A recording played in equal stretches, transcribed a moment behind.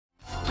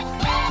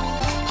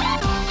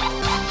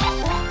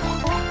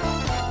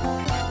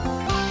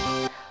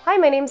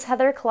my name's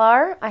Heather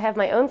Klar. I have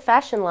my own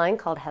fashion line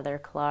called Heather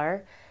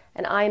Klar,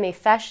 and I am a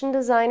fashion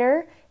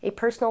designer, a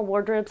personal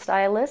wardrobe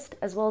stylist,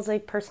 as well as a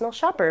personal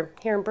shopper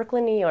here in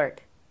Brooklyn, New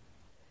York.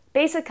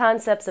 Basic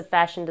concepts of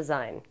fashion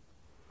design.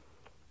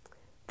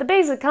 The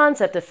basic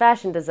concept of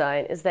fashion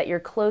design is that you're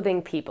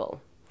clothing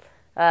people.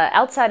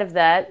 Outside of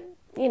that,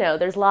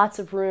 there's lots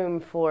of room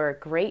for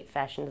great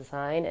fashion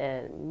design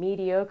and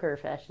mediocre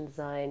fashion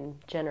design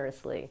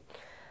generously.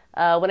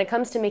 When it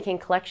comes to making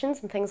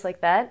collections and things like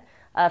that,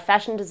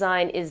 fashion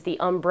design is the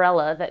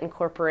umbrella that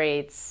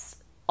incorporates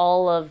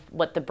all of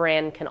what the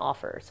brand can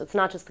offer. So it's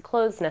not just the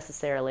clothes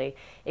necessarily.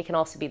 It can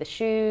also be the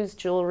shoes,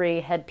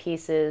 jewelry,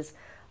 headpieces,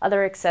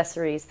 other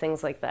accessories,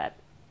 things like that,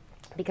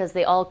 because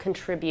they all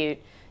contribute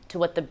to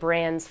what the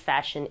brand's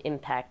fashion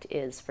impact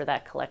is for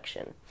that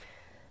collection.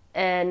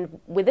 And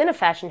within a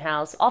fashion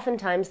house,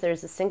 oftentimes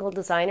there's a single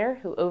designer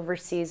who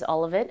oversees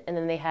all of it, and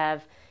then they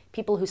have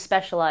people who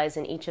specialize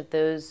in each of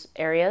those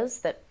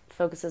areas that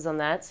focuses on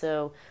that.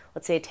 So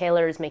let's say a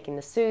tailor is making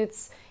the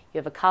suits, you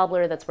have a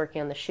cobbler that's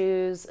working on the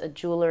shoes, a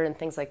jeweler, and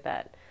things like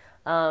that.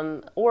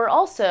 Or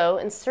also,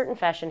 in certain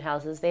fashion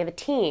houses, they have a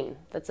team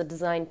that's a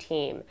design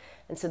team.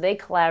 And so they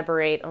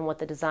collaborate on what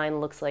the design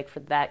looks like for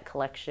that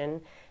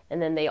collection.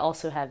 And then they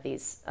also have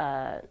these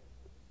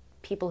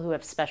people who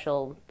have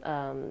special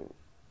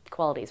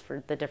qualities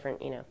for the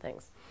different,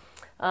 things.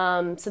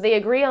 So they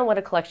agree on what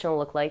a collection will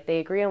look like. They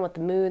agree on what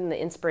the mood and the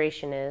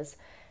inspiration is.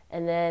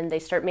 And then they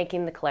start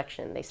making the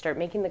collection. They start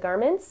making the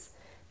garments.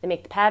 They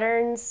make the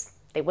patterns.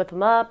 They whip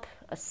them up,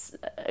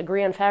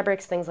 agree on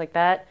fabrics, things like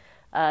that.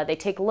 They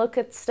take a look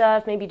at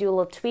stuff, maybe do a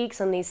little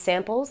tweaks on these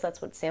samples.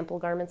 That's what sample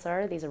garments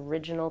are, these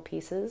original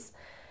pieces.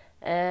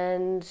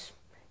 And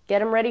get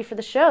them ready for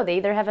the show. They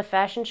either have a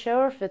fashion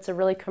show, or if it's a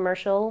really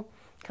commercial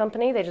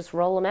company, they just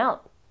roll them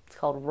out. It's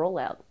called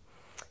rollout.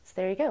 So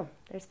there you go.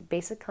 There's the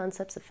basic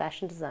concepts of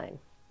fashion design.